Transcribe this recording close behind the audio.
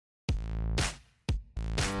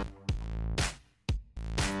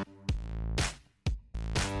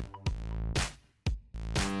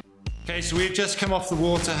Okay, so we've just come off the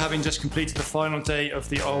water, having just completed the final day of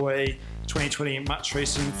the RYA 2020 match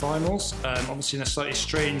racing finals. Obviously in a slightly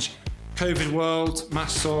strange COVID world,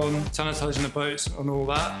 masks on, sanitising the boats and all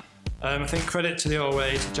that. I think credit to the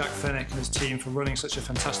RYA, to Jack Fennick and his team for running such a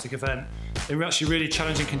fantastic event in actually really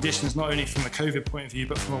challenging conditions, not only from the COVID point of view,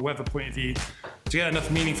 but from a weather point of view, to get enough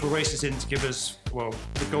meaningful races in to give us, well,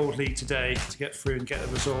 the Gold League today, to get through and get a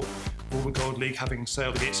result. All the Gold League having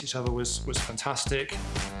sailed against each other was fantastic.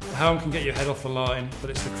 The helm can get your head off the line, but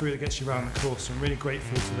it's the crew that gets you around the course. So I'm really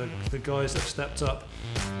grateful to the guys that have stepped up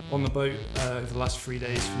on the boat over the last 3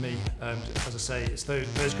 days for me. As I say, it's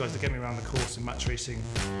those guys that get me around the course in match racing.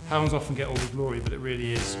 Hounds often get all the glory, but it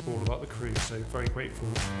really is all about the crew, so very grateful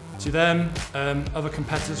to them. Other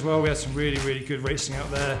competitors as well, we had some really good racing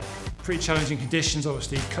out there. Pretty challenging conditions,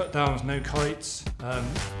 obviously cut downs, no kites,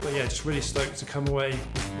 but yeah, just really stoked to come away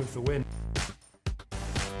with the win.